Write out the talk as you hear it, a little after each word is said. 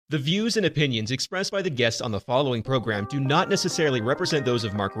The views and opinions expressed by the guests on the following program do not necessarily represent those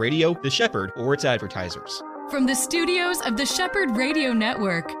of Mark Radio, The Shepherd, or its advertisers. From the studios of the Shepherd Radio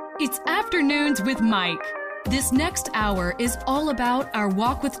Network, it's Afternoons with Mike. This next hour is all about our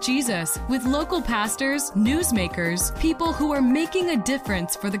walk with Jesus, with local pastors, newsmakers, people who are making a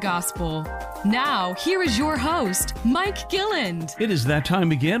difference for the gospel. Now, here is your host, Mike Gilland. It is that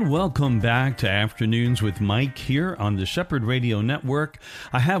time again. Welcome back to Afternoons with Mike here on the Shepherd Radio Network.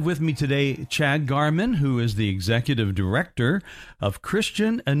 I have with me today Chad Garman, who is the Executive Director of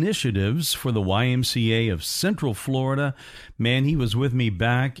Christian Initiatives for the YMCA of Central Florida. Man, he was with me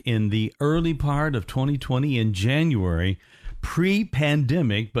back in the early part of 2020 in January,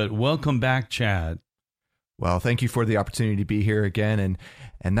 pre-pandemic, but welcome back, Chad. Well, thank you for the opportunity to be here again,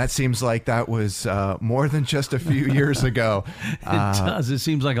 and that seems like that was more than just a few years ago. It does. It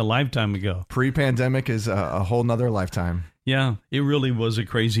seems like a lifetime ago. Pre-pandemic is a whole nother lifetime. Yeah, it really was a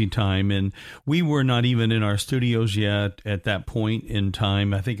crazy time, and we were not even in our studios yet at that point in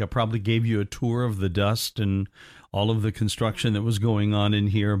time. I think I probably gave you a tour of the dust and all of the construction that was going on in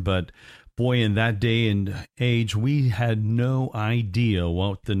here, but boy, in that day and age, we had no idea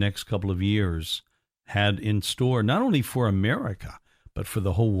what the next couple of years had in store, not only for America, but for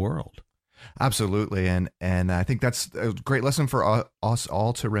the whole world. Absolutely. And I think that's a great lesson for us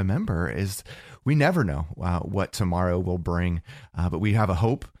all to remember is we never know what tomorrow will bring, but we have a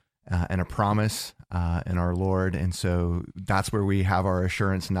hope and a promise in our Lord. And so that's where we have our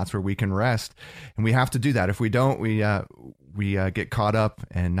assurance and that's where we can rest. And we have to do that. If we don't, we get caught up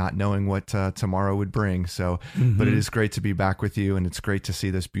and not knowing what tomorrow would bring. So, But it is great to be back with you, and it's great to see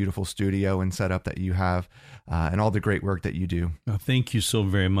this beautiful studio and setup that you have, and all the great work that you do. Well, thank you so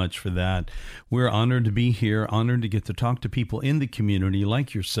very much for that. We're honored to be here, honored to get to talk to people in the community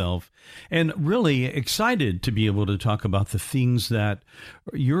like yourself, and really excited to be able to talk about the things that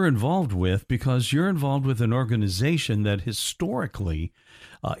you're involved with, because you're involved with an organization that historically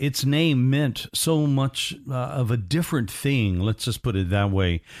its name meant so much of a different thing, let's just put it that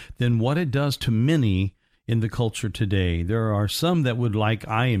way, than what it does to many in the culture today. There are some that would like,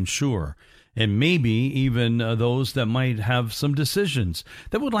 I am sure, and maybe even those that might have some decisions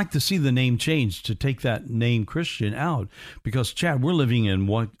that would like to see the name changed to take that name Christian out. Because, Chad, we're living in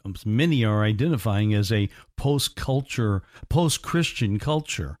what many are identifying as a post-Christian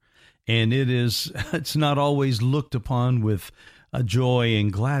culture. And it's not always looked upon with a joy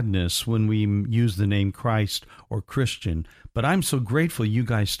and gladness when we use the name Christ or Christian. But I'm so grateful you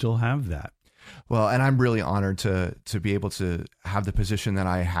guys still have that. Well, and I'm really honored to be able to have the position that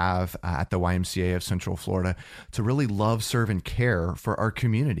I have at the YMCA of Central Florida, to really love, serve, and care for our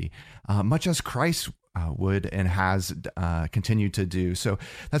community, much as Christ would and has continued to do. So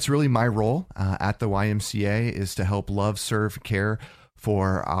that's really my role at the YMCA, is to help love, serve, care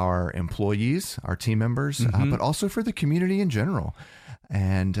for our employees, our team members, but also for the community in general.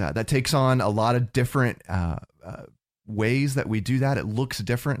 And that takes on a lot of different ways that we do that. It looks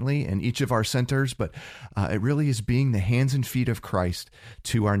differently in each of our centers, but it really is being the hands and feet of Christ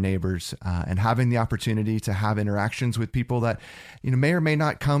to our neighbors, and having the opportunity to have interactions with people that may or may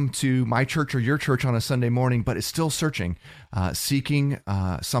not come to my church or your church on a Sunday morning, but is still searching, seeking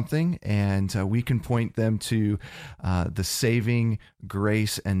something, and we can point them to the saving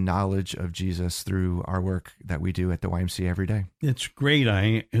grace and knowledge of Jesus through our work that we do at the YMCA every day. It's great.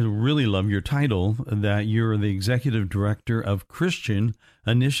 I really love your title, that you're the Executive Director of Christian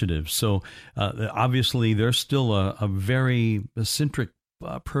Initiatives. So obviously there's still a very centric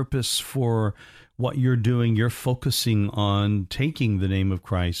purpose for what you're doing. You're focusing on taking the name of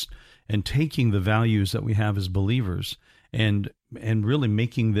Christ and taking the values that we have as believers and really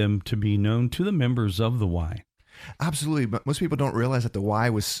making them to be known to the members of the Y. Absolutely. But most people don't realize that the Y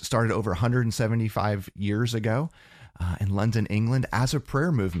was started over 175 years ago in London, England, as a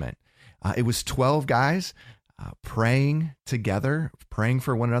prayer movement. It was 12 guys praying together, praying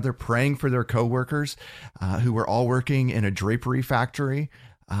for one another, praying for their coworkers who were all working in a drapery factory.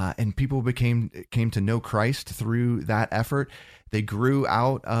 And people came to know Christ through that effort. They grew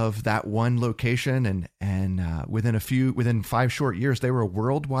out of that one location, and within 5 short years, they were a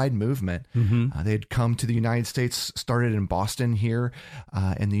worldwide movement. They had come to the United States, started in Boston here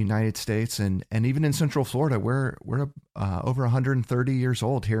in the United States, and even in Central Florida. We're over 130 years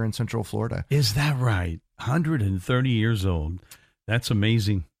old here in Central Florida. Is that right? 130 years old. That's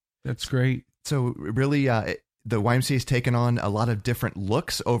amazing. That's great. So really, the YMCA has taken on a lot of different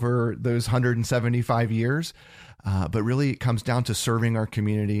looks over those 175 years, but really it comes down to serving our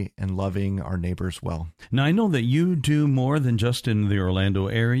community and loving our neighbors well. Now, I know that you do more than just in the Orlando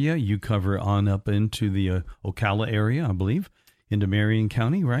area. You cover on up into the Ocala area, I believe. into Marion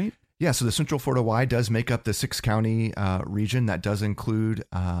County, right? Yeah, so the Central Florida Y does make up the 6-county region. That does include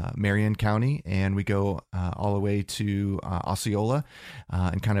Marion County, and we go all the way to Osceola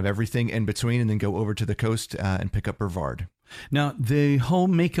and kind of everything in between, and then go over to the coast and pick up Brevard. Now, the whole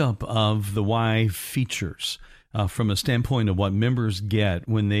makeup of the Y features from a standpoint of what members get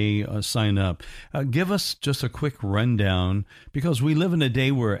when they sign up. Give us just a quick rundown, because we live in a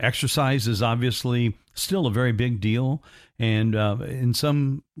day where exercise is obviously still a very big deal, and in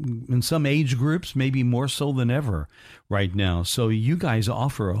some age groups, maybe more so than ever right now. So you guys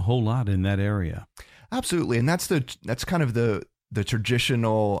offer a whole lot in that area. Absolutely, and that's kind of the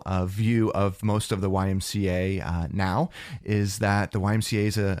traditional view of most of the YMCA now, is that the YMCA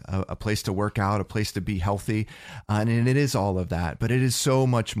is a place to work out, a place to be healthy, and it is all of that. But it is so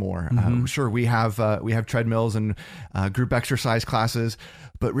much more. Sure, we have treadmills and group exercise classes,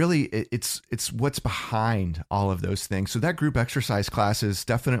 but really it's what's behind all of those things. So that group exercise class is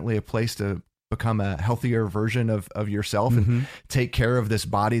definitely a place to become a healthier version of yourself and take care of this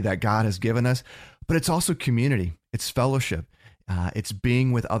body that God has given us. But it's also community. It's fellowship. It's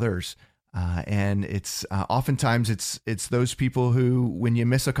being with others, and it's oftentimes it's those people who, when you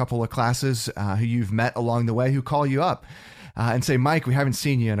miss a couple of classes, who you've met along the way, who call you up and say, "Mike, we haven't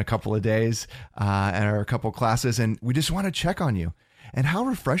seen you in a couple of days or a couple of classes, and we just want to check on you." And how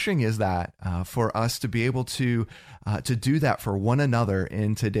refreshing is that for us to be able to do that for one another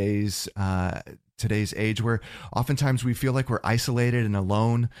in today's age, where oftentimes we feel like we're isolated and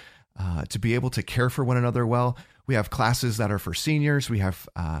alone. To be able to care for one another well. We have classes that are for seniors. We have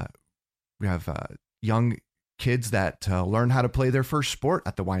young kids that learn how to play their first sport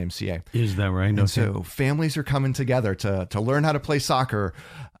at the YMCA. Is that right? And so families are coming together to learn how to play soccer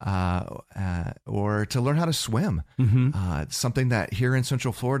or to learn how to swim. Something that here in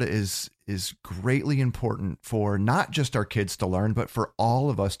Central Florida is greatly important for not just our kids to learn, but for all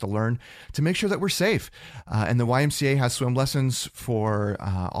of us to learn, to make sure that we're safe. And the YMCA has swim lessons for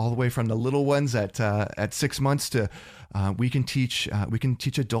all the way from the little ones at 6 months to we can teach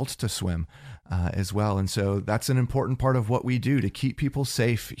adults to swim as well. And so that's an important part of what we do to keep people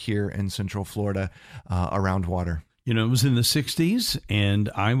safe here in Central Florida around water. You know, it was in the 60s, and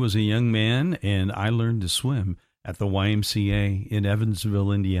I was a young man, and I learned to swim at the YMCA in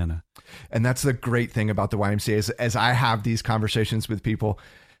Evansville, Indiana. And that's the great thing about the YMCA is, as I have these conversations with people,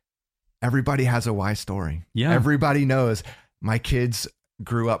 everybody has a Y story. Yeah. Everybody knows my kids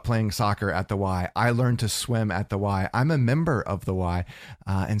grew up playing soccer at the Y. I learned to swim at the Y. I'm a member of the Y.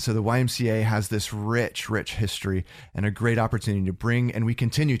 And so the YMCA has this rich history and a great opportunity to bring, and we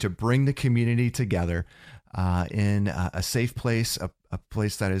continue to bring the community together in a safe place, a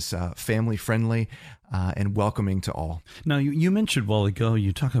place that is family friendly and welcoming to all. Now, you mentioned a while ago,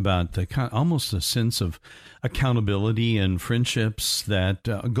 you talk about almost a sense of accountability and friendships that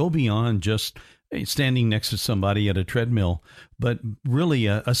go beyond just standing next to somebody at a treadmill, but really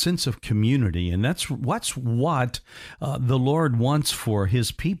a sense of community. And that's what the Lord wants for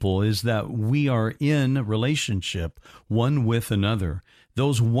his people, is that we are in relationship one with another.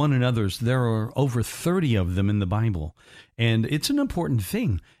 Those one another's, there are over 30 of them in the Bible. And it's an important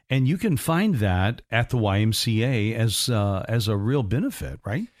thing. And you can find that at the YMCA as a real benefit,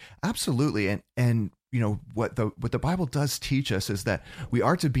 right? Absolutely. And you know, what the Bible does teach us is that we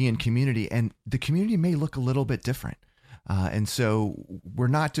are to be in community, and the community may look a little bit different. And so we're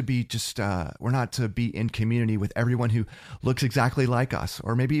not to be in community with everyone who looks exactly like us,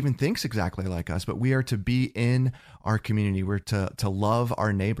 or maybe even thinks exactly like us, but we are to be in our community. We're to love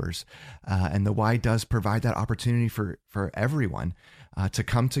our neighbors. And the Y does provide that opportunity for everyone to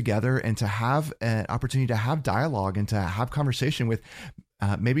come together and to have an opportunity to have dialogue and to have conversation with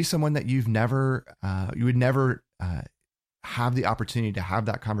maybe someone that you would never have the opportunity to have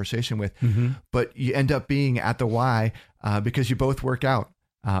that conversation with, but you end up being at the Y because you both work out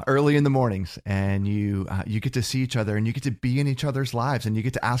early in the mornings, and you get to see each other, and you get to be in each other's lives, and you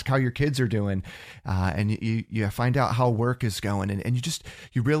get to ask how your kids are doing, and you find out how work is going, and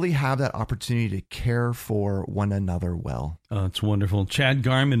you really have that opportunity to care for one another well. It's wonderful. Chad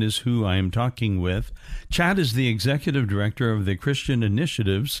Garman is who I am talking with. Chad is the executive director of the Christian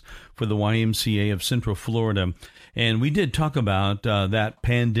Initiatives for the YMCA of Central Florida. And we did talk about that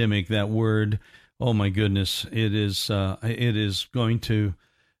pandemic, that word. Oh my goodness, it is going to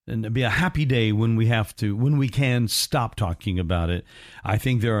be a happy day when we can stop talking about it. I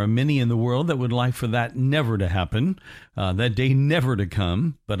think there are many in the world that would like for that never to happen, that day never to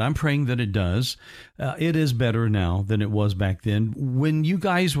come, but I'm praying that it does. It is better now than it was back then. When you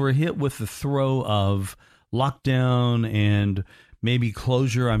guys were hit with the throw of lockdown and maybe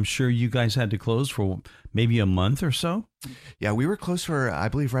closure, I'm sure you guys had to close for maybe a month or so? Yeah, we were closed for, I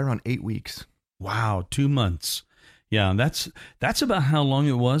believe, right around 8 weeks. Wow, 2 months. Yeah, that's about how long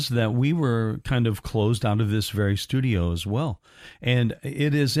it was that we were kind of closed out of this very studio as well. And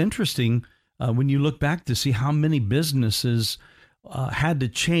it is interesting when you look back to see how many businesses had to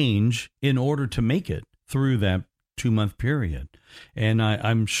change in order to make it through that 2-month period. And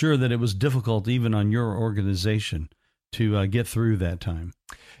I'm sure that it was difficult even on your organization to get through that time.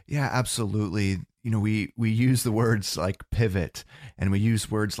 Yeah, absolutely. We use the words like pivot, and we use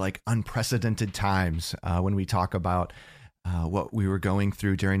words like unprecedented times when we talk about what we were going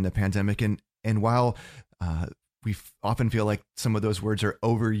through during the pandemic. And while we often feel like some of those words are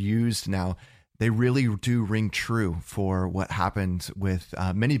overused now, they really do ring true for what happened with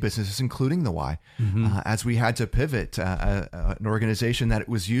many businesses, including the Y, as we had to pivot an organization that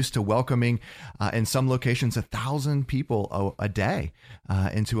was used to welcoming, in some locations, 1,000 people a day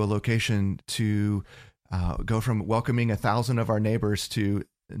into a location to go from welcoming 1,000 of our neighbors to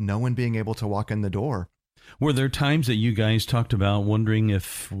no one being able to walk in the door. Were there times that you guys talked about wondering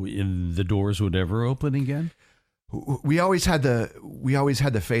if the doors would ever open again? We always had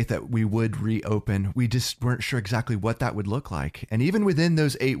the faith that we would reopen. We just weren't sure exactly what that would look like. And even within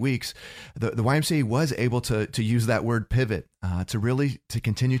those 8 weeks, the YMCA was able to use that word pivot to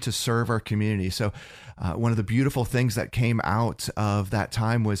continue to serve our community. So one of the beautiful things that came out of that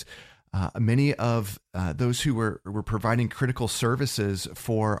time was many of those who were providing critical services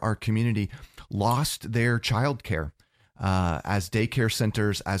for our community lost their childcare as daycare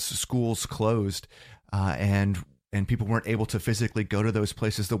centers, as schools closed, and people weren't able to physically go to those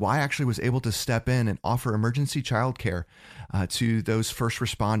places. The Y actually was able to step in and offer emergency childcare to those first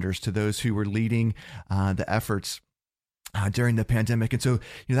responders, to those who were leading the efforts during the pandemic. And so,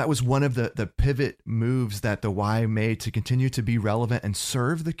 that was one of the pivot moves that the Y made to continue to be relevant and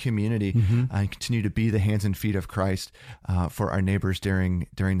serve the community and continue to be the hands and feet of Christ for our neighbors during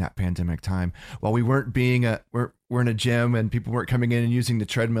that pandemic time. While we weren't we're in a gym and people weren't coming in and using the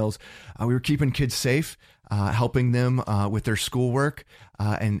treadmills, we were keeping kids safe, helping them with their schoolwork,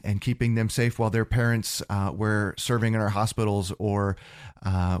 and keeping them safe while their parents were serving in our hospitals or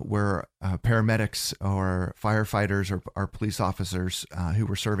were paramedics or firefighters or police officers who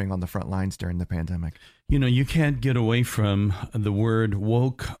were serving on the front lines during the pandemic. You can't get away from the word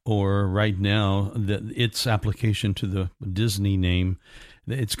woke, or right now, its application to the Disney name.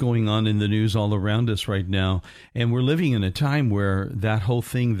 It's going on in the news all around us right now. And we're living in a time where that whole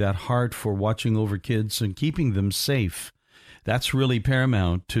thing, that heart for watching over kids and keeping them safe, that's really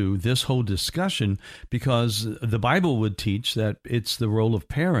paramount to this whole discussion, because the Bible would teach that it's the role of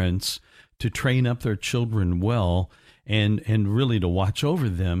parents to train up their children well and really to watch over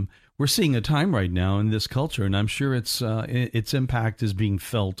them. We're seeing a time right now in this culture, and I'm sure its impact is being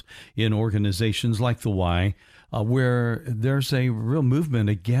felt in organizations like the Y, where there's a real movement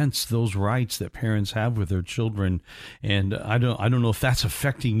against those rights that parents have with their children. And I don't know if that's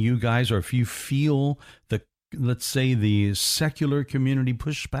affecting you guys, or if you feel let's say the secular community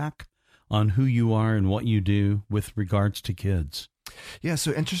pushback on who you are and what you do with regards to kids. Yeah,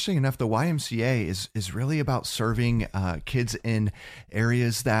 so interesting enough, the YMCA is really about serving kids in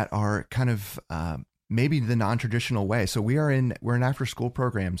areas that are kind of maybe the non-traditional way. So we're in after-school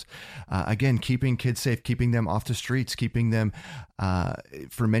programs, again, keeping kids safe, keeping them off the streets, keeping them,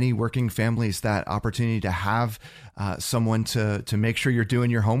 for many working families, that opportunity to have someone to make sure you're doing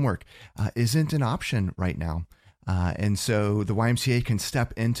your homework isn't an option right now. And so the YMCA can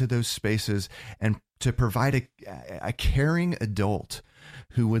step into those spaces and to provide a caring adult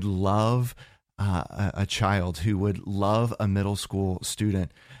who would love a child, who would love a middle school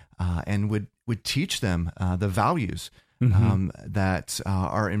student, and would teach them the values that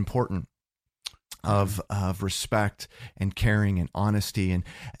are important of respect and caring and honesty.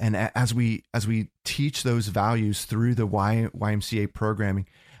 And as we teach those values through the YMCA programming,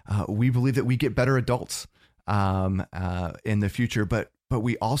 we believe that we get better adults in the future. But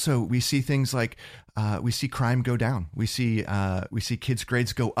we see things like we see crime go down. We see kids'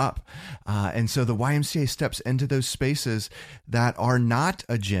 grades go up. And so the YMCA steps into those spaces that are not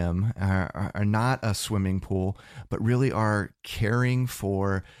a gym, are not a swimming pool, but really are caring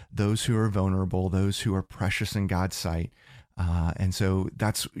for those who are vulnerable, those who are precious in God's sight. And so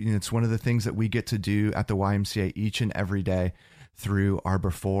that's, it's one of the things that we get to do at the YMCA each and every day through our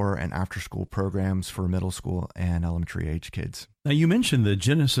before and after school programs for middle school and elementary age kids. Now, you mentioned the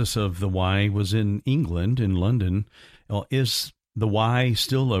genesis of the Y was in England, in London. Is the Y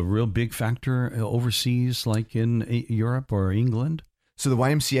still a real big factor overseas, like in Europe or England? So the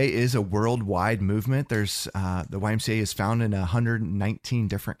YMCA is a worldwide movement. There's the YMCA is found in 119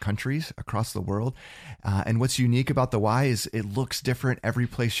 different countries across the world. And what's unique about the Y is it looks different every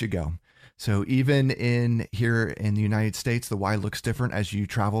place you go. So even here in the United States, the Y looks different as you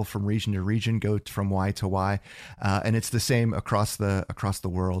travel from region to region, go from Y to Y, and it's the same across the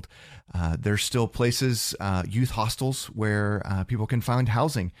world. There's still places, youth hostels, where people can find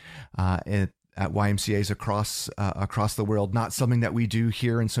housing at YMCA's across the world. Not something that we do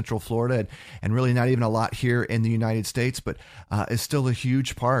here in Central Florida, and really not even a lot here in the United States, but is still a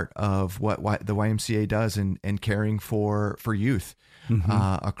huge part of what the YMCA does in caring for youth.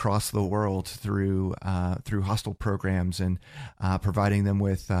 Across the world through hostel programs and providing them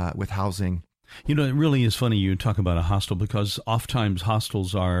with housing. You know, it really is funny you talk about a hostel, because oftentimes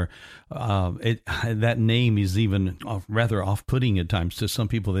hostels are, that name is even rather off-putting at times to some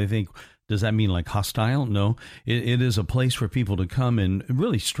people. They think, does that mean like hostile? No, it is a place for people to come, and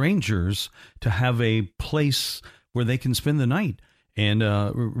really strangers to have a place where they can spend the night and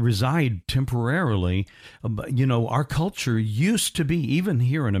reside temporarily. You know, our culture used to be, even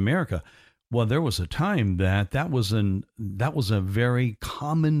here in America, well, there was a time that was a very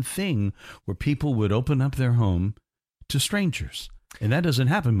common thing where people would open up their home to strangers. And that doesn't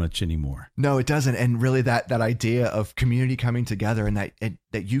happen much anymore. No, it doesn't. And really that idea of community coming together, and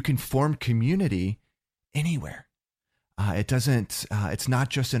that you can form community anywhere. It doesn't, it's not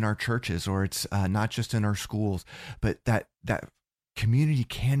just in our churches, or it's not just in our schools, but that community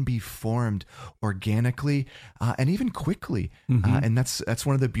can be formed organically and even quickly. And that's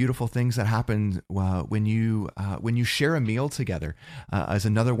one of the beautiful things that happen when you share a meal together, as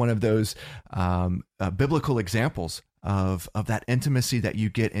another one of those biblical examples of that intimacy that you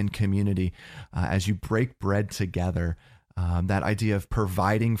get in community as you break bread together. That idea of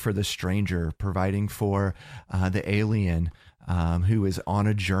providing for the stranger, providing for the alien who is on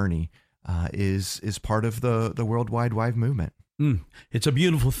a journey is part of the Worldwide Y movement. It's a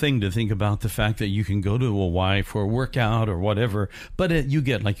beautiful thing to think about, the fact that you can go to a Y for a workout or whatever, but you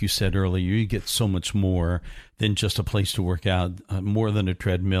get, like you said earlier, you get so much more than just a place to work out, more than a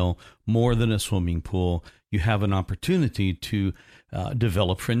treadmill, more than a swimming pool. You have an opportunity to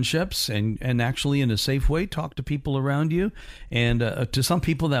develop friendships and actually, in a safe way, talk to people around you. And to some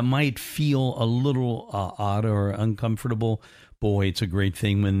people that might feel a little odd or uncomfortable, boy, it's a great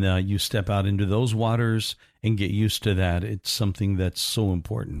thing when you step out into those waters and get used to that. It's something that's so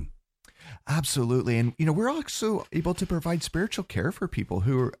important. Absolutely. And, you know, we're also able to provide spiritual care for people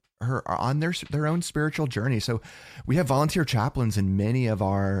who are on their own spiritual journey. So we have volunteer chaplains in many of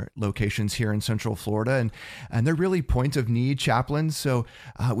our locations here in Central Florida, and they're really point of need chaplains. So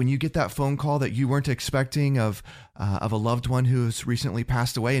when you get that phone call that you weren't expecting of a loved one who's recently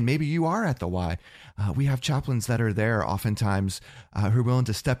passed away, and maybe you are at the Y, we have chaplains that are there oftentimes who are willing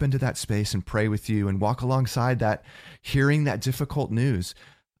to step into that space and pray with you and walk alongside that, hearing that difficult news.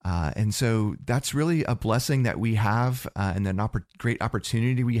 And so that's really a blessing that we have, and a great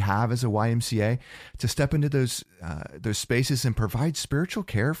opportunity we have as a YMCA to step into those spaces and provide spiritual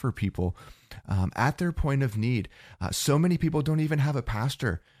care for people at their point of need. So many people don't even have a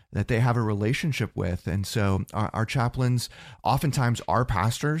pastor that they have a relationship with. And so our chaplains oftentimes are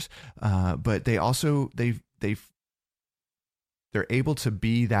pastors, but they also, they're able to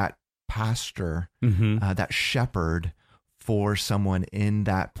be that pastor, that shepherd for someone in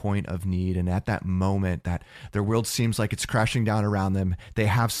that point of need. And at that moment that their world seems like it's crashing down around them, they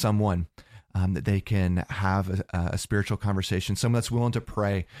have someone that they can have a spiritual conversation, someone that's willing to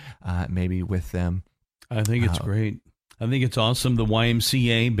pray maybe with them. I think it's great. I think it's awesome. The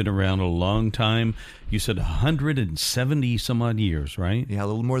YMCA, been around a long time. You said 170 some odd years, right? Yeah, a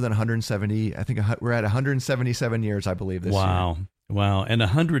little more than 170. I think we're at 177 years, I believe, this year. Wow. And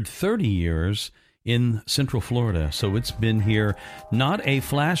 130 years in Central Florida. So it's been here, not a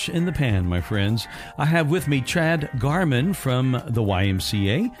flash in the pan, my friends. I have with me Chad Garman from the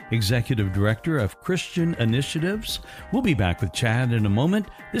YMCA, Executive Director of Christian Initiatives. We'll be back with Chad in a moment.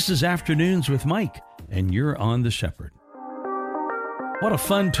 This is Afternoons with Mike, and you're on The Shepherd. What a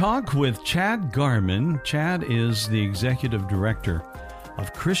fun talk with Chad Garman. Chad is the Executive Director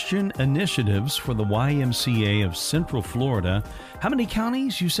of Christian Initiatives for the YMCA of Central Florida. How many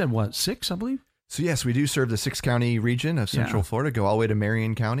counties? You said, 6, I believe? So yes, we do serve the 6-county region of Central Florida, go all the way to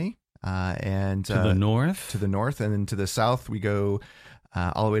Marion County. And to the north? To the north. And then to the south, we go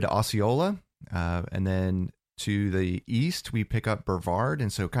all the way to Osceola. And then to the east, we pick up Brevard.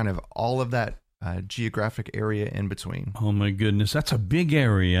 And so kind of all of that geographic area in between. Oh my goodness, that's a big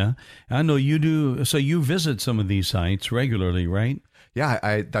area. I know you do. So you visit some of these sites regularly, right?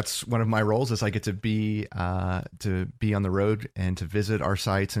 Yeah, that's one of my roles is I get to be on the road and to visit our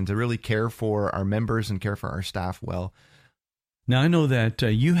sites and to really care for our members and care for our staff well. Now, I know that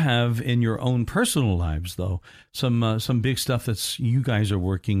you have in your own personal lives, though, some big stuff that's you guys are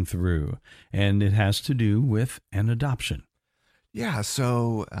working through, and it has to do with an adoption. Yeah,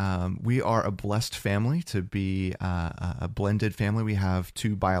 so we are a blessed family to be a blended family. We have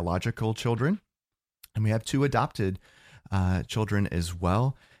 2 biological children, and we have 2 adopted children as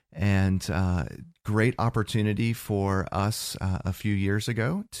well. And great opportunity for us a few years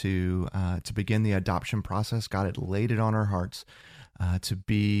ago to begin the adoption process. God had laid it on our hearts to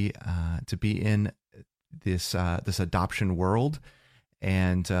be in this adoption world,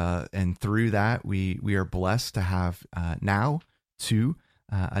 and through that we are blessed to have now 2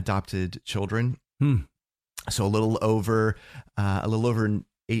 adopted children. So a little over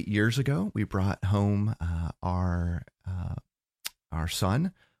 8 years ago, we brought home our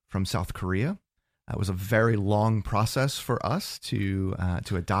son from South Korea. It was a very long process for us to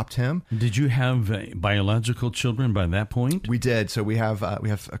adopt him. Did you have biological children by that point? We did. So we have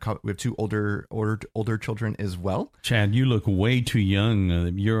 2 older children as well. Chad, you look way too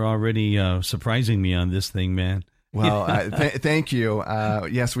young. You're already surprising me on this thing, man. Well, thank you.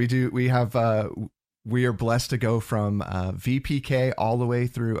 Yes, we do. We have. We are blessed to go from VPK all the way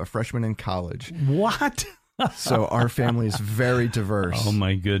through a freshman in college. What? So our family is very diverse. Oh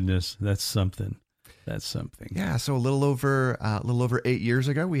my goodness, that's something. That's something. Yeah. So a little over 8 years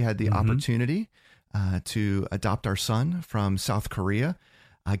ago, we had the opportunity to adopt our son from South Korea.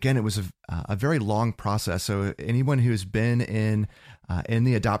 Again, it was a very long process. So anyone who's been in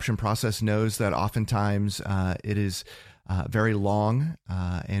the adoption process knows that oftentimes it is very long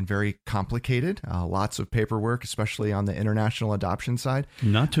and very complicated. Lots of paperwork, especially on the international adoption side.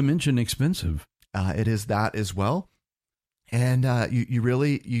 Not to mention expensive. It is that as well. And you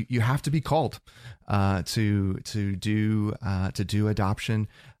really have to be called to do adoption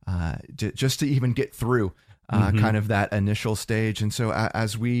just to even get through kind of that initial stage. And so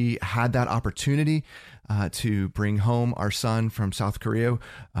as we had that opportunity to bring home our son from South Korea,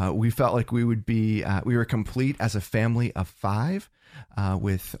 we felt like we were complete as a family of 5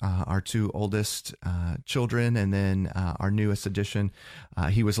 with our 2 oldest children, and then our newest addition.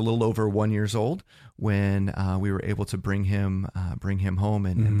 He was a little over 1 year old when we were able to bring him home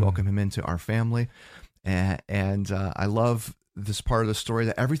and welcome him into our family. And I love this part of the story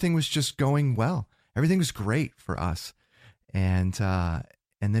that everything was just going well. Everything was great for us. And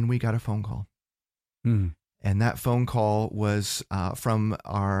then we got a phone call. And that phone call was from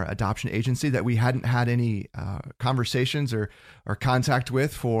our adoption agency that we hadn't had any conversations or contact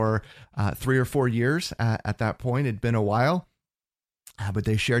with for 3 or 4 years at that point. It'd been a while, but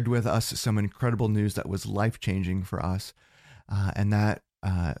they shared with us some incredible news that was life-changing for us, and that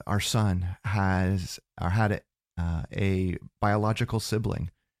our son had a biological sibling.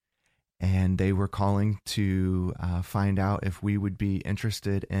 And they were calling to find out if we would be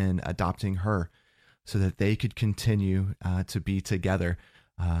interested in adopting her so that they could continue to be together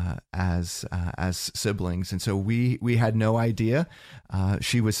as siblings. And so we had no idea.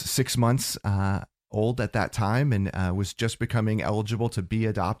 She was 6 months old at that time and was just becoming eligible to be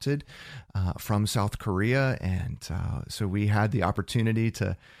adopted from South Korea. And so we had the opportunity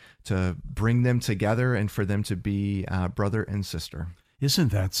to bring them together and for them to be brother and sister.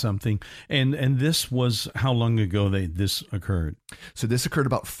 Isn't that something? And this was how long ago this occurred? So this occurred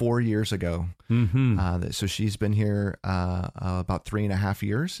about 4 years ago. So she's been here about 3.5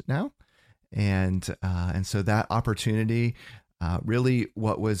 years now, and so that opportunity, really,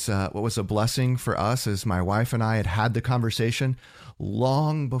 what was a blessing for us is my wife and I had the conversation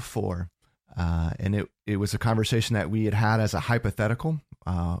long before, and it was a conversation that we had as a hypothetical.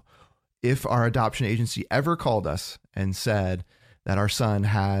 If our adoption agency ever called us and said that our son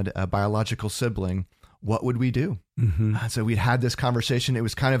had a biological sibling, what would we do? So we'd had this conversation. It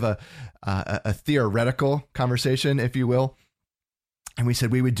was kind of a theoretical conversation, if you will. And we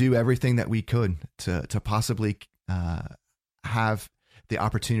said we would do everything that we could to possibly have the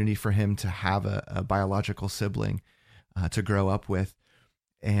opportunity for him to have a biological sibling to grow up with.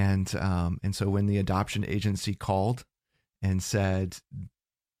 And so when the adoption agency called and said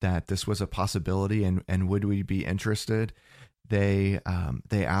that this was a possibility and would we be interested, they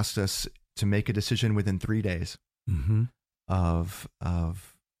asked us to make a decision within 3 days of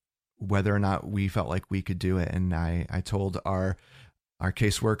whether or not we felt like we could do it. And I told our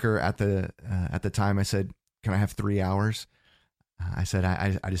caseworker at the time, I said, "Can I have 3 hours?" I said,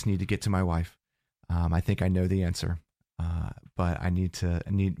 I just need to get to my wife. I think I know the answer, but we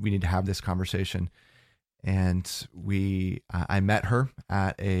need to have this conversation. And I met her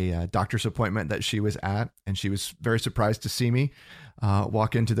at a doctor's appointment that she was at, and she was very surprised to see me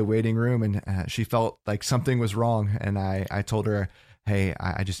walk into the waiting room, and she felt like something was wrong. And I told her, hey,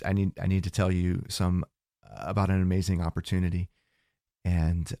 I need to tell you about an amazing opportunity.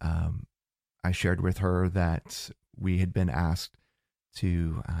 And I shared with her that we had been asked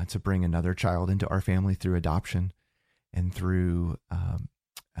to bring another child into our family through adoption, and through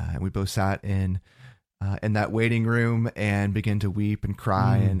we both sat in that waiting room and began to weep and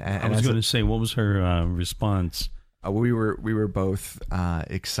cry. And I was going to say, what was her response? We were both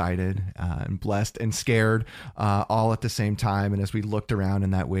excited and blessed and scared all at the same time. And as we looked around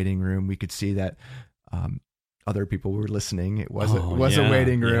in that waiting room, we could see that other people were listening. It was a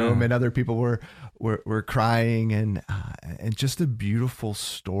waiting room, and other people were crying, and just a beautiful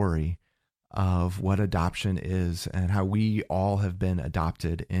story of what adoption is, and how we all have been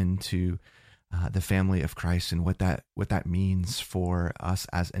adopted into the family of Christ, and what that means for us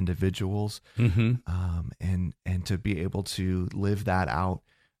as individuals, and to be able to live that out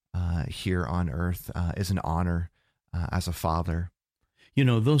here on earth is an honor as a father. You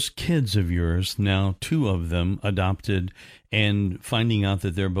know, those kids of yours, now 2 of them adopted, and finding out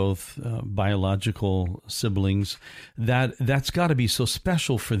that they're both biological siblings, that's got to be so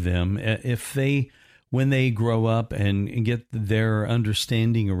special for them. When they grow up and get their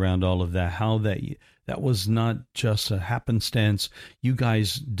understanding around all of that, how that was not just a happenstance. You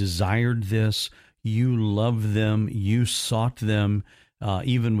guys desired this. You loved them. You sought them.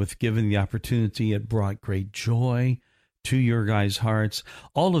 Even with giving the opportunity, it brought great joy to your guys' hearts.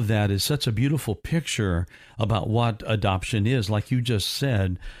 All of that is such a beautiful picture about what adoption is. Like you just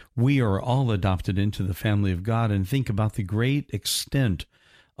said, we are all adopted into the family of God, and think about the great extent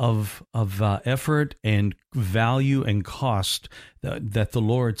of effort and value and cost that the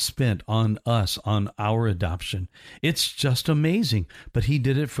Lord spent on us, on our adoption. It's just amazing. But he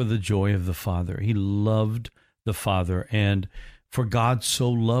did it for the joy of the Father. He loved the Father, and for God so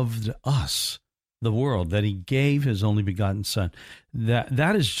loved us, the world, that he gave his only begotten Son.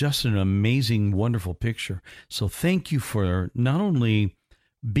 That is just an amazing, wonderful picture. So thank you for not only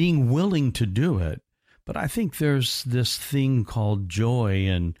being willing to do it, but I think there's this thing called joy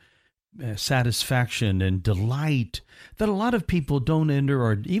and satisfaction and delight that a lot of people don't enter,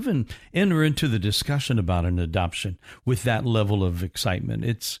 or even enter into the discussion about an adoption with that level of excitement.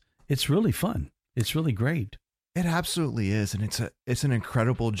 It's really fun. It's really great. It absolutely is, and it's an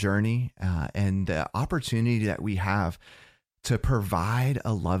incredible journey, and the opportunity that we have to provide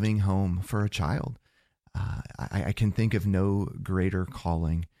a loving home for a child. I can think of no greater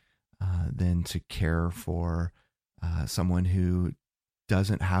calling than to care for someone who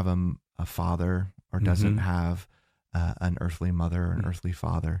doesn't have a father, or doesn't have an earthly mother or an earthly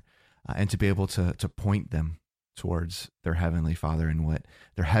father, and to be able to point them towards their Heavenly Father and what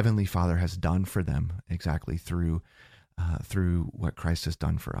their Heavenly Father has done for them, exactly through what Christ has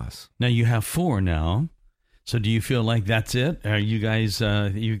done for us. Now you have 4 now. So do you feel like that's it? Are you guys,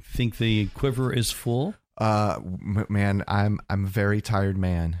 you think the quiver is full? Man, I'm a very tired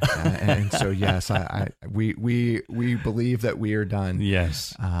man. And so, yes, we believe that we are done.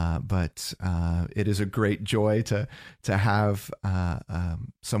 Yes. But it is a great joy to have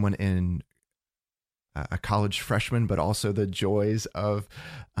someone in a college freshman, but also the joys of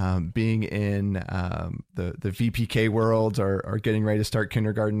being in the VPK world, or getting ready to start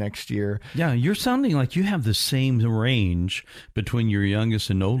kindergarten next year. Yeah, you're sounding like you have the same range between your youngest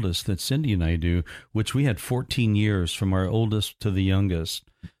and oldest that Cindy and I do, which we had 14 years from our oldest to the youngest.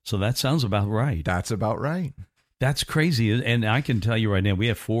 So that sounds about right. That's about right. That's crazy. And I can tell you right now, we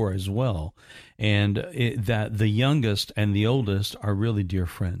have 4 as well. And that the youngest and the oldest are really dear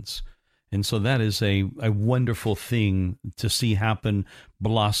friends. And so that is a wonderful thing to see happen,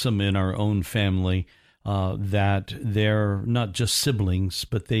 blossom in our own family, that they're not just siblings,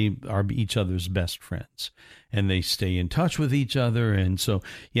 but they are each other's best friends, and they stay in touch with each other. And so,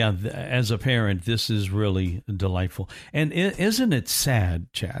 yeah, as a parent, this is really delightful. And isn't it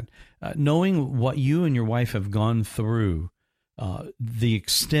sad, Chad, knowing what you and your wife have gone through, the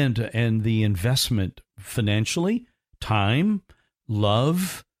extent and the investment financially, time,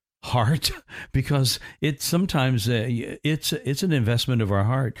 love, heart, because it's sometimes it's an investment of our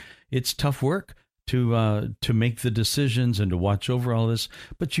heart. It's tough work to make the decisions and to watch over all this,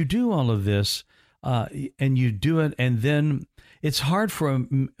 but you do all of this, and you do it, and then it's hard for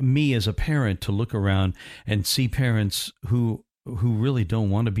me as a parent to look around and see parents who really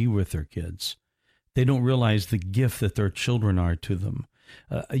don't want to be with their kids. They don't realize the gift that their children are to them.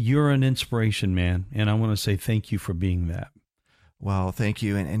 You're an inspiration, man, and I want to say thank you for being that. Well, thank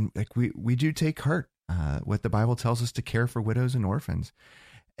you. And like we do take heart what the Bible tells us to care for widows and orphans.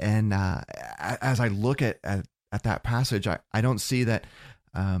 And as I look at that passage, I don't see that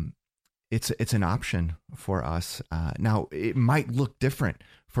it's an option for us. Now, it might look different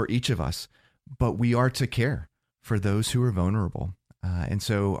for each of us, but we are to care for those who are vulnerable. And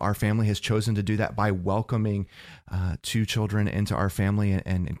so our family has chosen to do that by welcoming 2 children into our family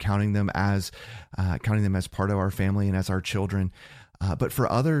and counting them as part of our family and as our children. But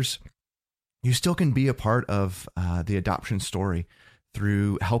for others, you still can be a part of the adoption story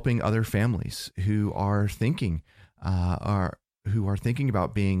through helping other families who are thinking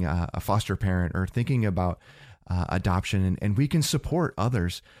about being a foster parent or thinking about adoption, and we can support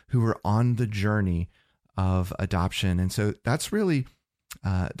others who are on the journey of adoption. And so that's really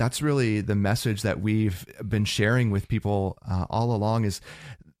the message that we've been sharing with people all along, is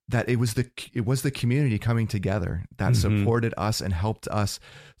that it was the community coming together that supported us and helped us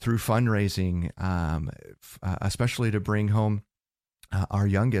through fundraising, especially to bring home our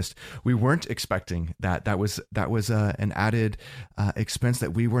youngest. We weren't expecting that. That was an added expense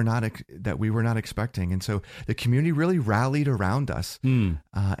that we were not expecting, and so the community really rallied around us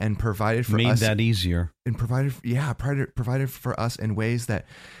and provided for us. Made that easier. And provided for us in ways that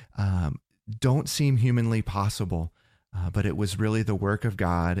don't seem humanly possible, but it was really the work of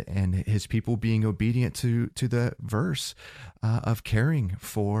God and His people being obedient to the verse of caring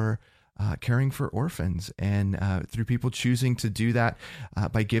for orphans, and through people choosing to do that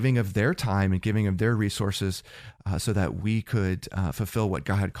by giving of their time and giving of their resources, so that we could fulfill what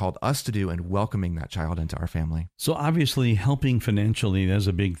God had called us to do and welcoming that child into our family. So obviously helping financially, that's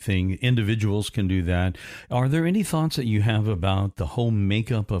a big thing. Individuals can do that. Are there any thoughts that you have about the whole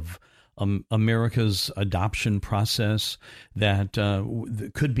makeup of America's adoption process that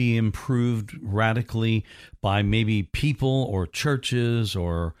could be improved radically by maybe people or churches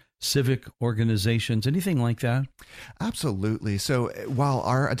or civic organizations, anything like that? Absolutely. So while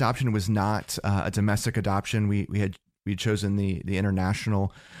our adoption was not a domestic adoption, we'd chosen the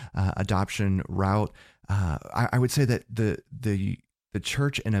international adoption route. I would say that the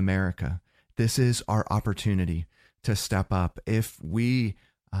church in America, this is our opportunity to step up. If we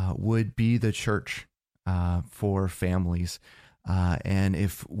would be the church for families, and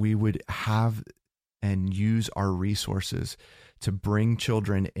if we would have and use our resources to bring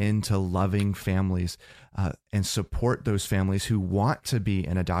children into loving families and support those families who want to be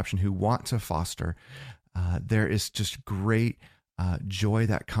in adoption, who want to foster, there is just great joy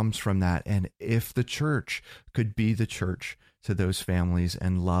that comes from that. And if the church could be the church to those families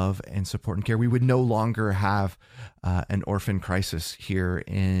and love and support and care, we would no longer have an orphan crisis here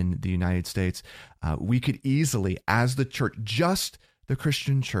in the United States. We could easily, as the church, just the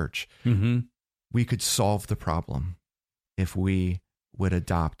Christian church, we could solve the problem if we would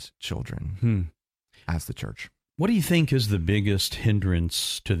adopt children as the church. What do you think is the biggest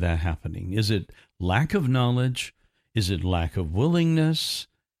hindrance to that happening? Is it lack of knowledge? Is it lack of willingness?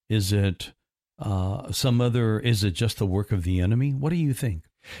 Is it is it just the work of the enemy? What do you think?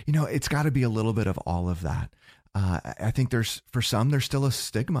 It's got to be a little bit of all of that. I think there's still a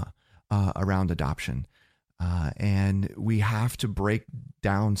stigma around adoption. And we have to break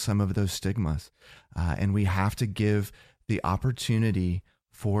down some of those stigmas, and we have to give the opportunity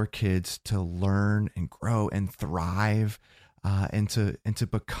for kids to learn and grow and thrive, and to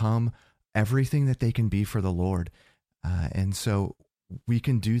become everything that they can be for the Lord. And so we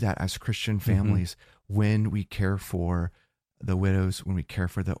can do that as Christian families when we care for the widows, when we care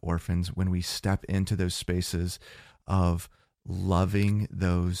for the orphans, when we step into those spaces of loving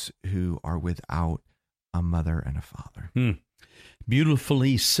those who are without a mother and a father.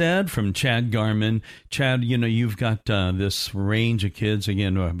 Beautifully said from Chad Garman. Chad, you've got this range of kids,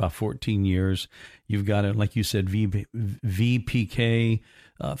 again, about 14 years. You've got it, like you said, VPK,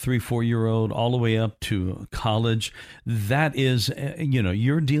 3-4-year-old, all the way up to college. That is,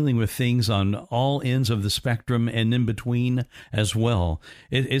 you're dealing with things on all ends of the spectrum and in between as well.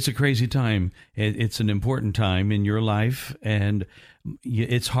 It's a crazy time. It's an important time in your life, and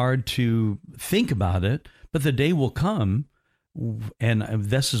it's hard to think about it, but the day will come, and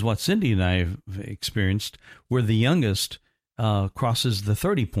this is what Cindy and I have experienced, where the youngest crosses the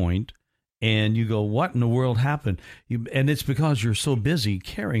 30 point, and you go, what in the world happened? And it's because you're so busy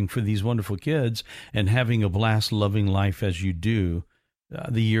caring for these wonderful kids and having a blast, loving life as you do.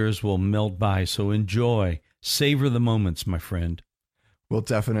 The years will melt by, so enjoy. Savor the moments, my friend. We'll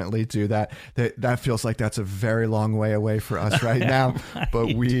definitely do that. That feels like that's a very long way away for us right now,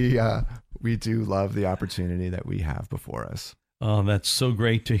 but we do love the opportunity that we have before us. Oh, that's so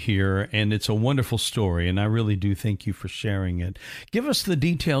great to hear, and it's a wonderful story, and I really do thank you for sharing it. Give us the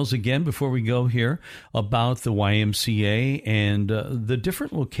details again before we go here about the YMCA and the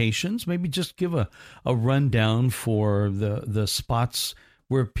different locations. Maybe just give a rundown for the spots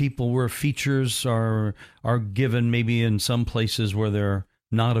where features are given, maybe in some places where they're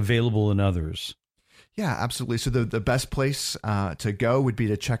not available in others. Yeah, absolutely. So the best place to go would be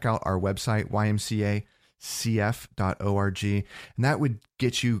to check out our website, ymcacf.org, and that would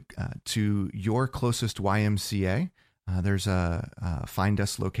get you to your closest YMCA. There's a Find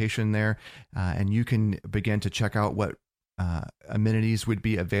Us location there, and you can begin to check out what amenities would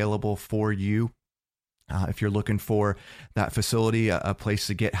be available for you. If you're looking for that facility, a place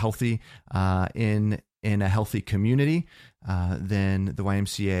to get healthy in a healthy community, then the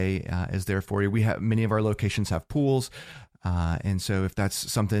YMCA is there for you. We have many of our locations have pools. And so if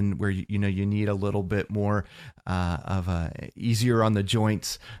that's something where you need a little bit more of easier on the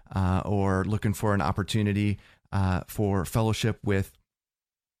joints, or looking for an opportunity for fellowship with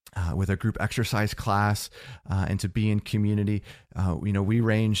a group exercise class, and to be in community, we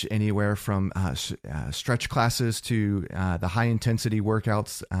range anywhere from stretch classes to the high intensity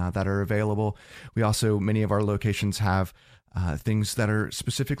workouts that are available. We also, many of our locations have things that are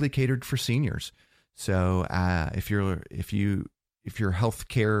specifically catered for seniors. So if your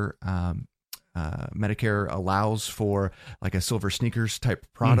healthcare Medicare allows for like a silver sneakers type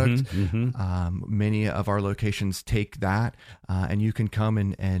product, many of our locations take that, and you can come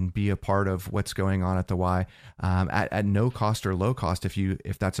and be a part of what's going on at the Y at no cost or low cost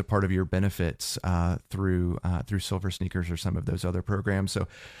if that's a part of your benefits through silver sneakers or some of those other programs. So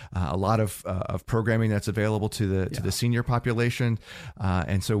a lot of programming that's available to the senior population,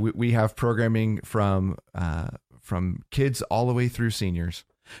 and so we have programming from kids all the way through seniors.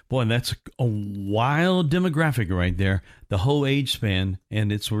 Boy, that's a wild demographic right there, the whole age span,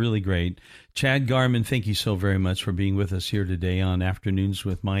 and it's really great. Chad Garman, thank you so very much for being with us here today on Afternoons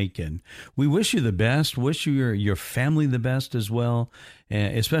with Mike, and we wish you the best, wish you your family the best as well,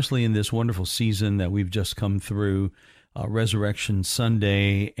 especially in this wonderful season that we've just come through, Resurrection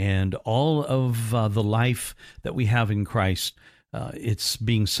Sunday, and all of the life that we have in Christ. It's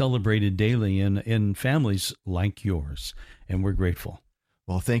being celebrated daily in families like yours, and we're grateful.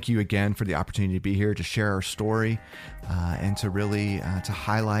 Well, thank you again for the opportunity to be here to share our story, and to really to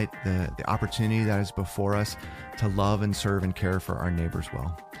highlight the opportunity that is before us to love and serve and care for our neighbors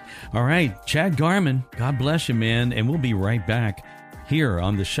well. All right, Chad Garman, God bless you, man, and we'll be right back here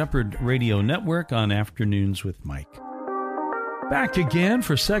on the Shepherd Radio Network on Afternoons with Mike. Back again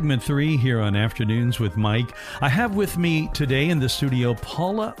for segment 3 here on Afternoons with Mike. I have with me today in the studio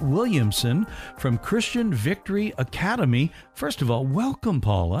Paula Williamson from Christian Victory Academy. First of all, welcome,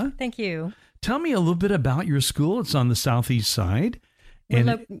 Paula. Thank you. Tell me a little bit about your school. It's on the southeast side.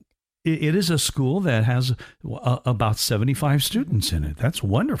 And it is a school that has about 75 students in it. That's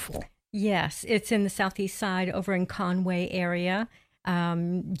wonderful. Yes, it's in the southeast side over in Conway area.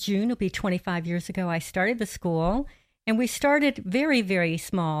 June will be 25 years ago I started the school. And we started very, very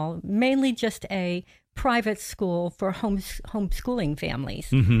small, mainly just a private school for homeschooling families.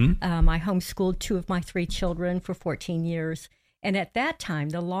 I homeschooled 2 of my 3 children for 14 years. And at that time,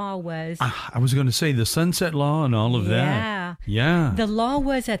 the law was... I was going to say the Sunset Law and all of that. Yeah. The law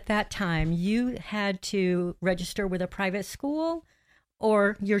was at that time, you had to register with a private school,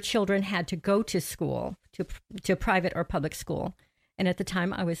 or your children had to go to school, to private or public school. And at the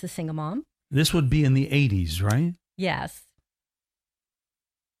time, I was a single mom. This would be in the 80s, right? Yes.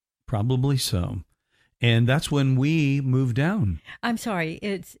 Probably so. And that's when we moved down. I'm sorry.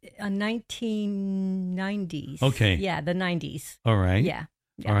 It's 1990s. Okay. Yeah, the 90s. All right. Yeah.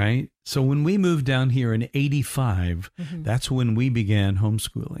 All right. So when we moved down here in 85, that's when we began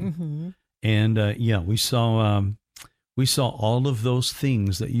homeschooling. And we saw all of those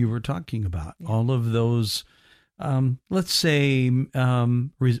things that you were talking about, all of those, let's say,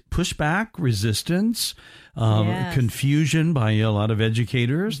 pushback, resistance, confusion by a lot of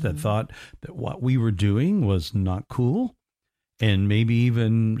educators that thought that what we were doing was not cool and maybe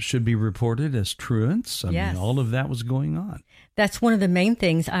even should be reported as truants. I mean, all of that was going on. That's one of the main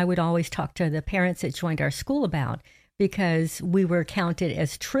things I would always talk to the parents that joined our school about, because we were counted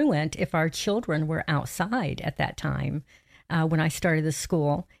as truant if our children were outside at that time when I started the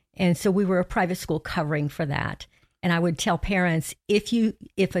school. And so we were a private school covering for that. And I would tell parents,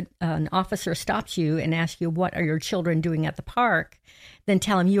 if an officer stops you and asks you, what are your children doing at the park, then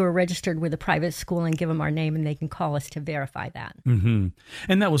tell them you are registered with a private school and give them our name, and they can call us to verify that. Mm-hmm.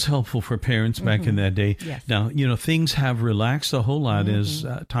 And that was helpful for parents back in that day. Yes. Now, things have relaxed a whole lot as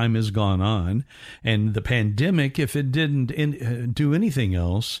time has gone on. And the pandemic, if it didn't do anything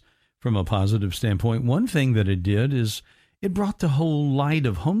else from a positive standpoint, one thing that it did is it brought the whole light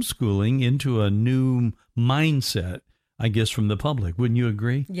of homeschooling into a new mindset, I guess, from the public. Wouldn't you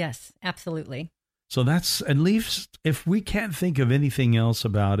agree? Yes, absolutely. So that's, at least if we can't think of anything else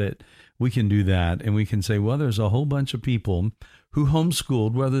about it, we can do that. And we can say, well, there's a whole bunch of people who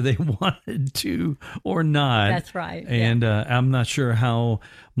homeschooled, whether they wanted to or not. That's right. And I'm not sure how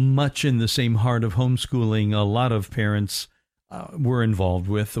much in the same heart of homeschooling a lot of parents were involved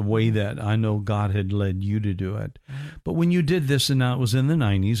with, the way that I know God had led you to do it. But when you did this, and now it was in the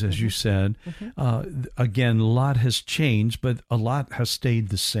 90s, as you said, again, a lot has changed, but a lot has stayed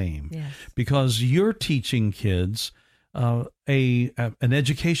the same. Yes. Because you're teaching kids an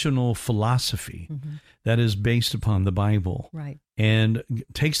educational philosophy that is based upon the Bible. Right. And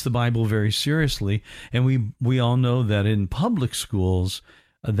takes the Bible very seriously. And we all know that in public schools,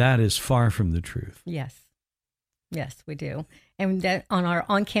 that is far from the truth. Yes. Yes, we do. And that on our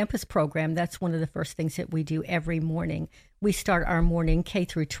on-campus program, that's one of the first things that we do every morning. We start our morning K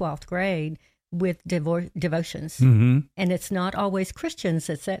through 12th grade with devotions. And it's not always Christians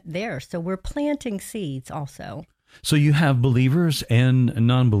that's there. So we're planting seeds also. So you have believers and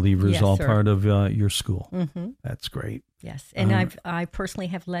non-believers Yes, all sir. part of your school. That's great. Yes. And I personally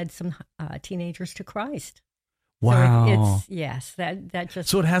have led some teenagers to Christ. Wow. So that just.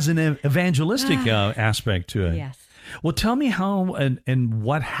 So it has an evangelistic aspect to it. Yes. Well, tell me how and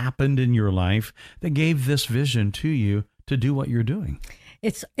what happened in your life that gave this vision to you to do what you're doing.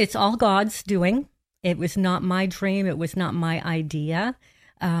 It's all God's doing. It was not my dream. It was not my idea.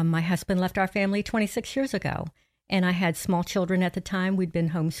 My husband left our family 26 years ago, and I had small children at the time. We'd been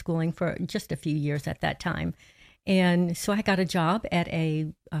homeschooling for just a few years at that time. And so I got a job at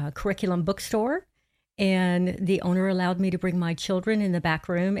a curriculum bookstore. And the owner allowed me to bring my children in the back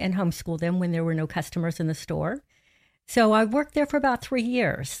room and homeschool them when there were no customers in the store. So I worked there for about 3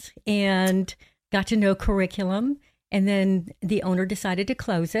 years and got to know curriculum. And then the owner decided to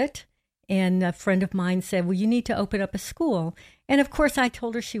close it. And a friend of mine said, well, you need to open up a school. And of course, I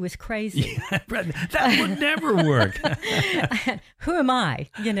told her she was crazy. Yeah, that would never work. Who am I,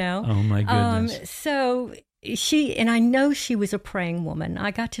 Oh, my goodness. So and I know she was a praying woman. I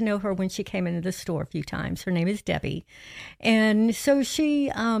got to know her when she came into the store a few times. Her name is Debbie. And so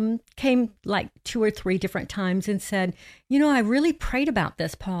she came like 2 or 3 different times and said, I really prayed about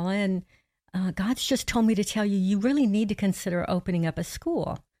this, Paula, and God's just told me to tell you, you really need to consider opening up a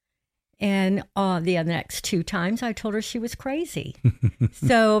school. And the next 2 times I told her she was crazy.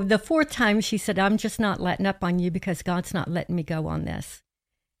 So the 4th time she said, I'm just not letting up on you because God's not letting me go on this.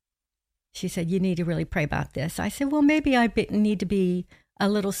 She said, you need to really pray about this. I said, well, maybe I need to be a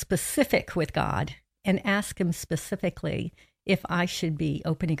little specific with God and ask him specifically if I should be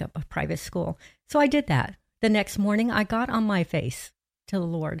opening up a private school. So I did that. The next morning, I got on my face to the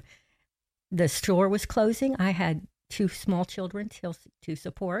Lord. The store was closing. I had 2 small children to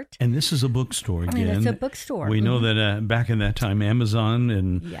support. And this is a bookstore again. It's a bookstore. We know that back in that time, Amazon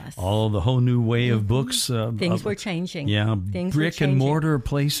and all the whole new way of books. Things were changing. Yeah, brick and mortar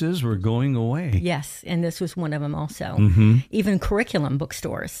places were going away. Yes, and this was one of them also. Even curriculum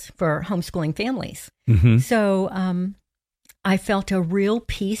bookstores for homeschooling families. So I felt a real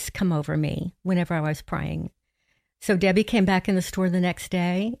peace come over me whenever I was praying. So Debbie came back in the store the next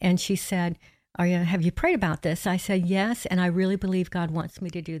day and she said, have you prayed about this? I said, yes, and I really believe God wants me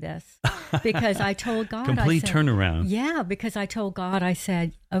to do this. Because I told God. Complete turnaround. Yeah, because I told God, I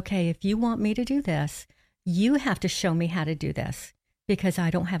said, okay, if you want me to do this, you have to show me how to do this because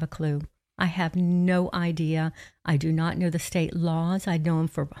I don't have a clue. I have no idea. I do not know the state laws. I know them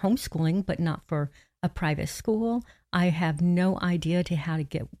for homeschooling, but not for a private school. I have no idea to how to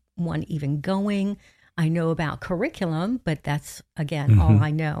get one even going. I know about curriculum, but that's, again, all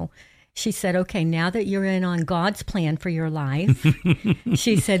I know. She said, okay, now that you're in on God's plan for your life,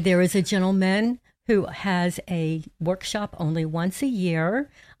 she said, there is a gentleman who has a workshop only once a year.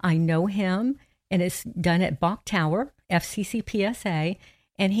 I know him, and it's done at Bach Tower, FCC PSA,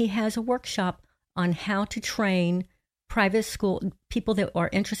 and he has a workshop on how to train private school people that are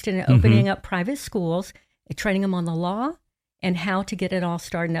interested in opening up private schools, training them on the law, and how to get it all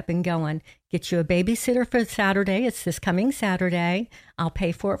started up and going. Get you a babysitter for Saturday. It's this coming Saturday. I'll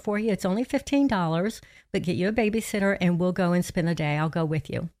pay for it for you. It's only $15, but get you a babysitter and we'll go and spend the day. I'll go with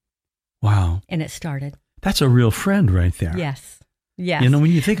you. Wow. And it started. That's a real friend right there. Yes. Yes. You know,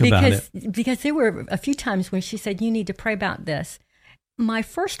 when you think about it. Because there were a few times when she said, you need to pray about this. My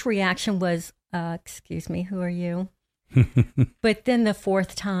first reaction was, excuse me, who are you? But then the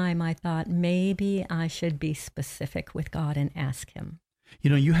fourth time I thought maybe I should be specific with God and ask him. You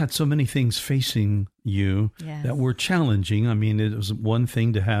know, you had so many things facing you that were challenging. I mean, it was one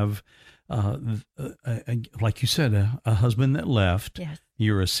thing to have, like you said, a husband that left. Yes.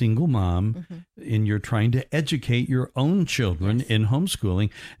 You're a single mom, and you're trying to educate your own children in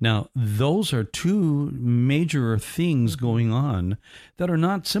homeschooling. Now, those are two major things going on that are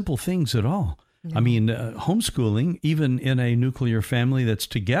not simple things at all. No. I mean, homeschooling, even in a nuclear family that's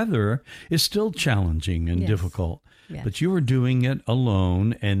together, is still challenging and difficult. Yes. But you were doing it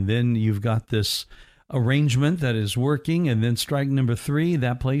alone, and then you've got this arrangement that is working, and then strike number 3,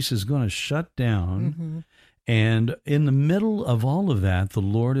 that place is going to shut down. And in the middle of all of that, the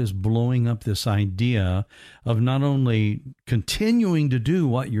Lord is blowing up this idea of not only continuing to do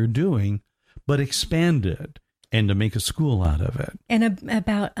what you're doing, but expand it and to make a school out of it. And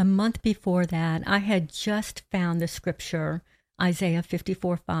about a month before that, I had just found the scripture, Isaiah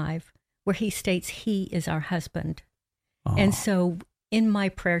 54:5, where he states he is our husband. Oh. And so in my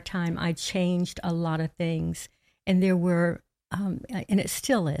prayer time, I changed a lot of things. And there were, and it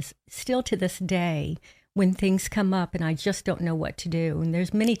still is, still to this day, when things come up and I just don't know what to do. And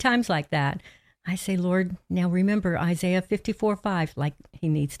there's many times like that. I say, Lord, now remember Isaiah 54:5, like he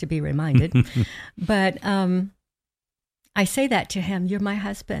needs to be reminded. But I say that to him, you're my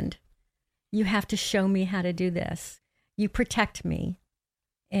husband. You have to show me how to do this. You protect me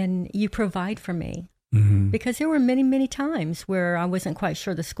and you provide for me. Because there were many, many times where I wasn't quite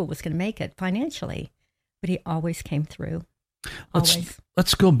sure the school was going to make it financially, but he always came through.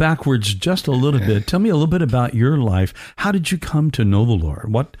 Let's go backwards just a little bit. Tell me a little bit about your life. How did you come to know the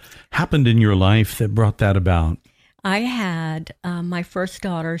Lord? What happened in your life that brought that about? I had my first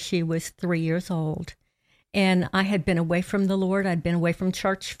daughter. She was 3 years old, and I had been away from the Lord. I'd been away from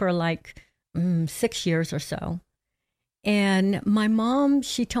church for like 6 years or so. And my mom,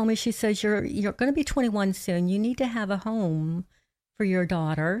 she told me, she says, you're going to be 21 soon. You need to have a home for your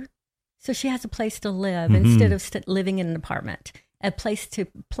daughter so she has a place to live instead of living in an apartment, a place to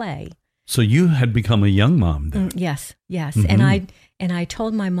play. So you had become a young mom then? Yes. And I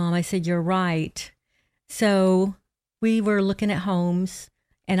told my mom, I said, you're right. So we were looking at homes,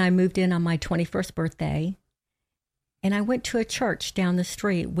 and I moved in on my 21st birthday. And I went to a church down the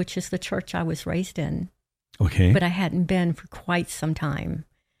street, which is the church I was raised in. Okay. But I hadn't been for quite some time.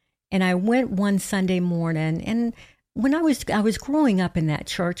 And I went one Sunday morning, and when I was growing up in that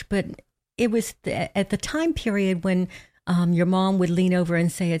church, but it was at the time period when your mom would lean over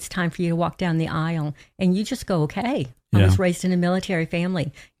and say, it's time for you to walk down the aisle, and you just go, okay. I was raised in a military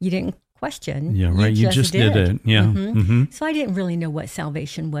family. You didn't question. Yeah, right. You just did it. Yeah. So I didn't really know what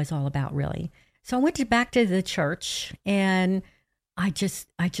salvation was all about, really. So I went back to the church, and I just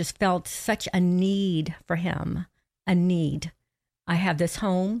felt such a need for him, a need. I have this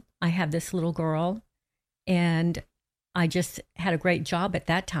home, I have this little girl, and I just had a great job at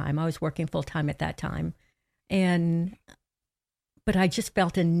that time. I was working full time at that time. But I just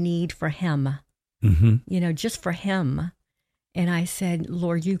felt a need for him, just for him. And I said,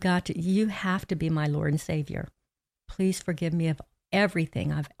 Lord, you have to be my Lord and Savior. Please forgive me of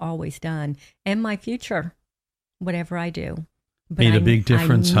everything I've always done and my future, whatever I do. But made a big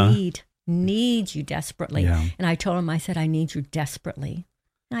difference, I need you desperately. Yeah. And I told him, I said, I need you desperately.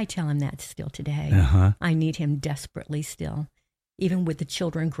 And I tell him that still today. I need him desperately still. Even with the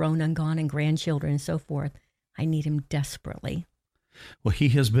children grown and gone and grandchildren and so forth, I need him desperately. Well, he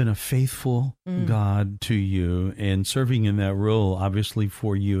has been a faithful God to you and serving in that role, obviously,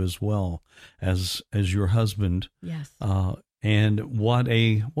 for you as well as your husband. Yes. And what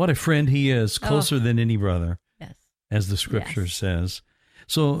a friend he is, closer than any brother. Yes. As the scripture says.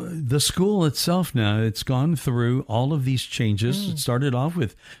 So the school itself now, it's gone through all of these changes. It started off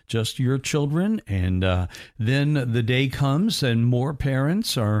with just your children, and then the day comes and more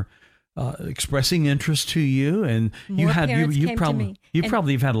parents are expressing interest to you, and you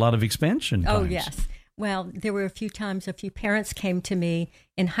probably have had a lot of expansion times. Oh, yes. Well, there were a few parents came to me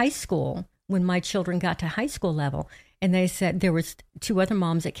in high school when my children got to high school level, and they said there was 2 other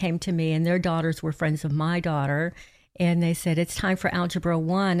moms that came to me, and their daughters were friends of my daughter. And they said, it's time for Algebra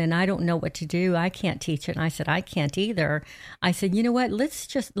 1, and I don't know what to do. I can't teach it. And I said, I can't either. I said, you know what?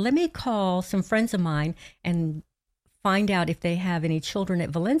 Let me call some friends of mine and find out if they have any children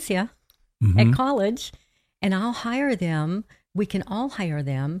at Valencia at college, and I'll hire them. We can all hire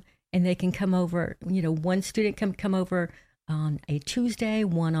them, and they can come over. One student can come over on a Tuesday,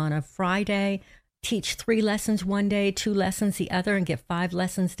 one on a Friday, teach 3 lessons one day, 2 lessons the other, and get 5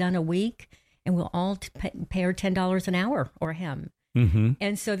 lessons done a week. And we'll all pay her $10 an hour, or him. Mm-hmm.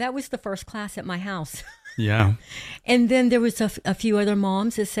 And so that was the first class at my house. Yeah. And then there was a few other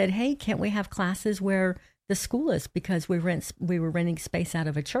moms that said, hey, can't we have classes where the school is? Because we were renting space out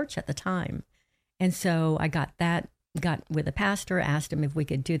of a church at the time. And so I got with the pastor, asked him if we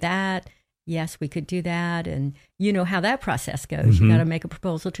could do that. Yes, we could do that. And you know how that process goes. Mm-hmm. You got to make a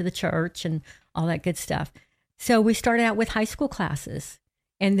proposal to the church and all that good stuff. So we started out with high school classes.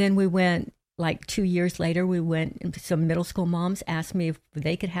 And then we went, like 2 years later, some middle school moms asked me if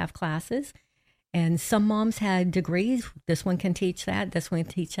they could have classes. And some moms had degrees. This one can teach that. This one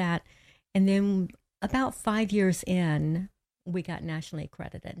can teach that. And then about 5 years in, we got nationally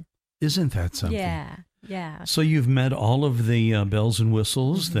accredited. Isn't that something? Yeah. So you've met all of the bells and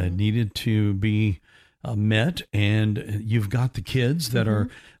whistles Mm-hmm. that needed to be met, and you've got the kids that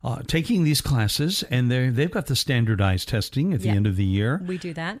Mm-hmm. are taking these classes, and they've got the standardized testing at the end of the year. We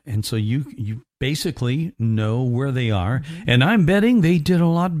do that. And so you basically know where they are. Mm-hmm. And I'm betting they did a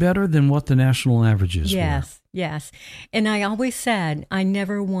lot better than what the national averages were. Yes. And I always said, I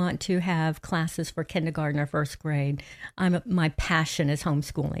never want to have classes for kindergarten or first grade. My passion is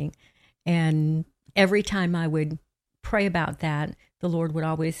homeschooling. And every time I would pray about that, the Lord would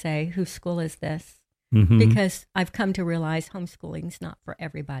always say, whose school is this? Mm-hmm. Because I've come to realize homeschooling's not for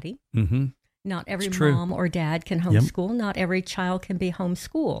everybody. Mm-hmm. Not every It's true. mom or dad can homeschool. Yep. Not every child can be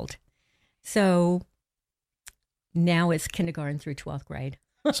homeschooled. So now it's kindergarten through 12th grade.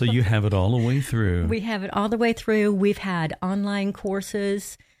 So you have it all the way through. We have it all the way through. We've had online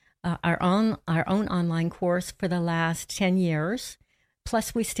courses, our own online course for the last 10 years.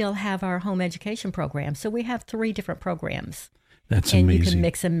 Plus, we still have our home education program. So we have 3 different programs. That's and amazing. You can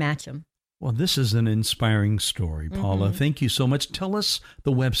mix and match them. Well, this is an inspiring story, Paula. Mm-hmm. Thank you so much. Tell us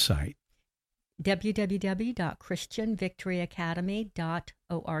the website.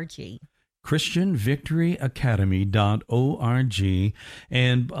 www.christianvictoryacademy.org. ChristianVictoryAcademy.org.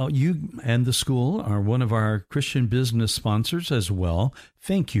 And you and the school are one of our Christian business sponsors as well.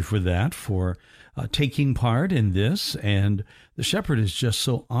 Thank you for that, for taking part in this. And the Shepherd is just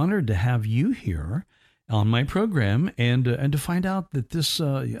so honored to have you here on my program, and to find out that this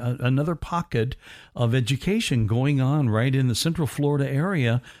another pocket of education going on right in the Central Florida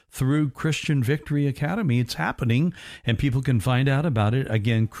area through Christian Victory Academy. It's happening, and people can find out about it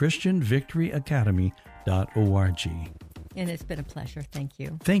again. ChristianVictoryAcademy.org. And it's been a pleasure. Thank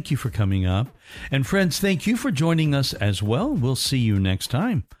you. Thank you for coming up, and friends, thank you for joining us as well. We'll see you next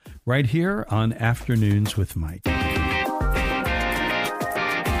time right here on Afternoons with Mike.